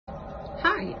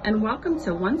Hi, and welcome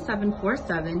to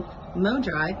 1747 Maux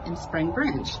Drive in Spring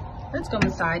Branch. Let's go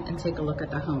inside and take a look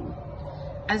at the home.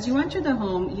 As you enter the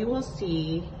home, you will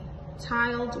see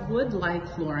tiled wood-like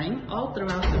flooring all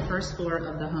throughout the first floor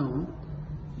of the home.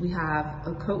 We have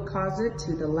a coat closet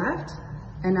to the left,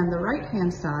 and on the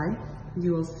right-hand side,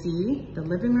 you will see the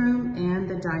living room and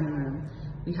the dining room.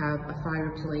 We have a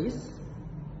fireplace,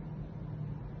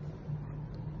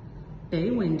 bay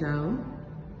window,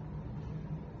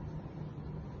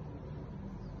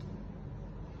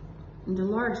 and a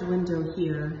large window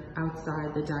here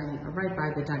outside the right by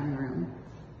the dining room.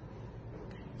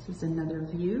 This is another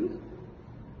view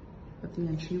of the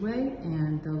entryway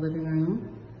and the living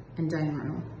room and dining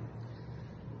room.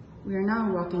 We are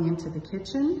now walking into the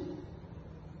kitchen.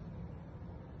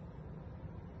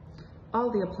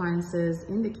 All the appliances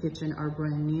in the kitchen are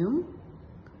brand new.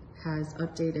 Has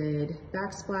updated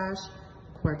backsplash,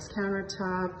 quartz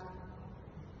countertop,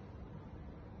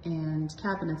 and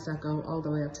cabinets that go all the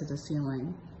way up to the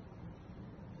ceiling.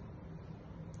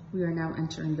 We are now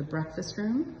entering the breakfast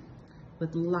room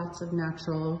with lots of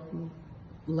natural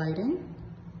lighting.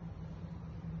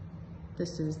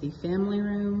 This is the family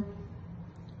room,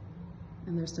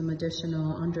 and there's some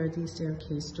additional under the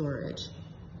staircase storage.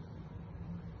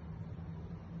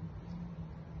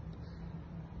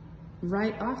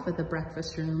 Right off of the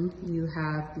breakfast room, you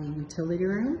have the utility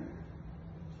room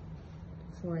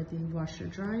for the washer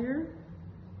dryer.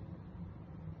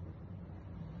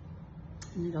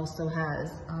 And it also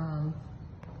has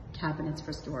cabinets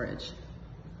for storage.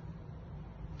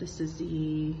 This is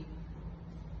the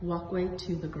walkway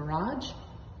to the garage.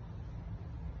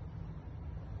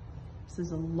 This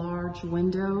is a large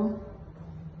window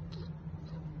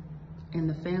in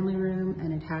the family room,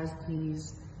 and it has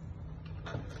these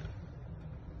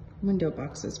window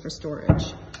boxes for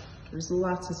storage. There's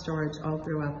lots of storage all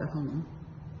throughout the home.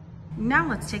 Now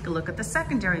let's take a look at the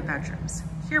secondary bedrooms.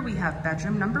 Here we have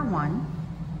bedroom number 1.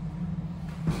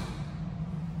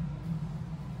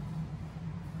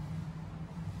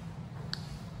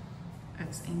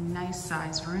 It's a nice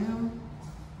sized room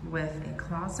with a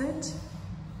closet.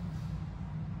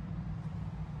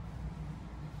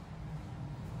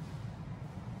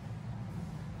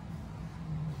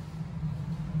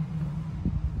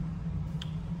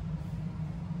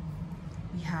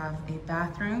 We have a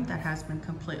bathroom that has been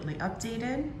completely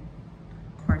updated,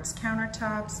 quartz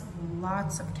countertops,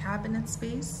 lots of cabinet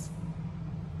space,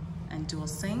 and dual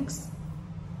sinks.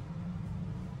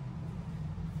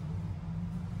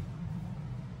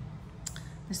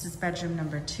 This is bedroom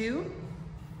number 2.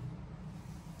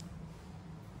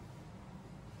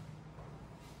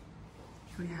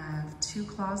 We have 2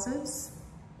 closets.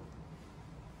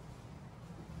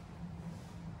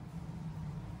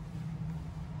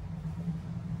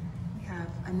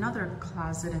 Another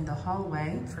closet in the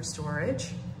hallway for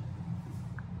storage.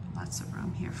 Lots of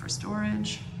room here for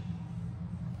storage.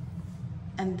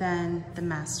 And then the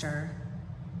master.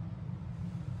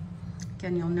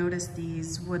 Again, you'll notice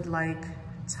these wood-like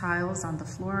tiles on the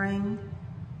flooring.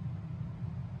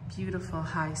 Beautiful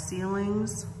high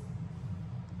ceilings.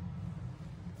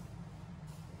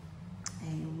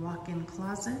 A walk-in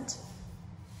closet.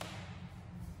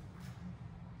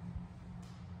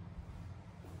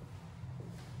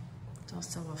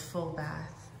 Also a full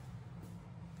bath,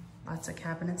 lots of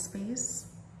cabinet space,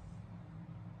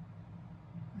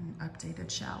 an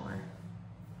updated shower.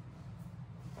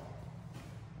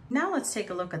 Now let's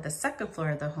take a look at the second floor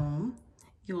of the home.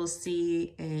 You will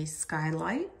see a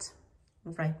skylight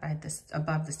right by this,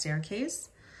 above the staircase.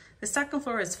 The second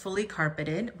floor is fully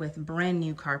carpeted with brand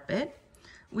new carpet.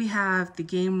 We have the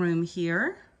game room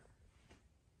here,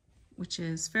 which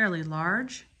is fairly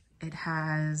large. It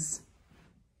has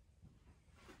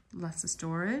lots of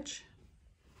storage,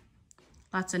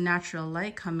 lots of natural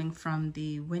light coming from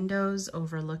the windows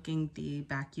overlooking the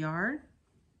backyard.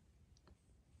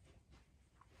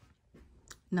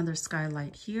 Another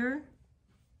skylight here.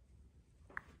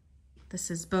 This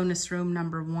is bonus room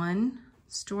number 1.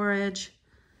 Storage,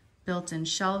 built-in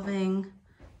shelving,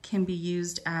 can be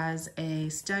used as a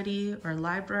study or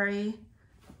library,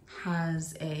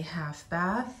 has a half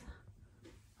bath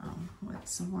with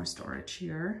some more storage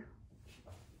here.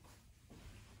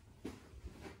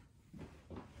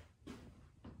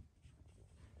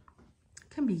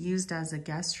 Can be used as a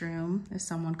guest room if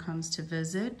someone comes to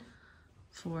visit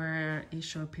for a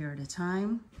short period of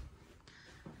time.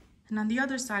 And on the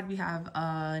other side, we have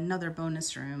another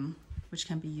bonus room, which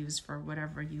can be used for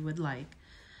whatever you would like.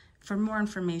 For more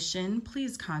information,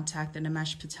 please contact the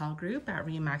Nimesh Patel Group at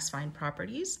Remax Fine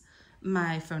Properties.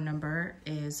 My phone number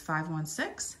is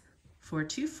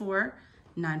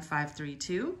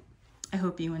 516-424-9532. I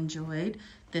hope you enjoyed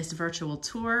this virtual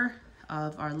tour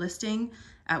of our listing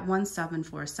at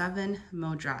 1747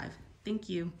 Maux Drive. Thank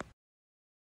you.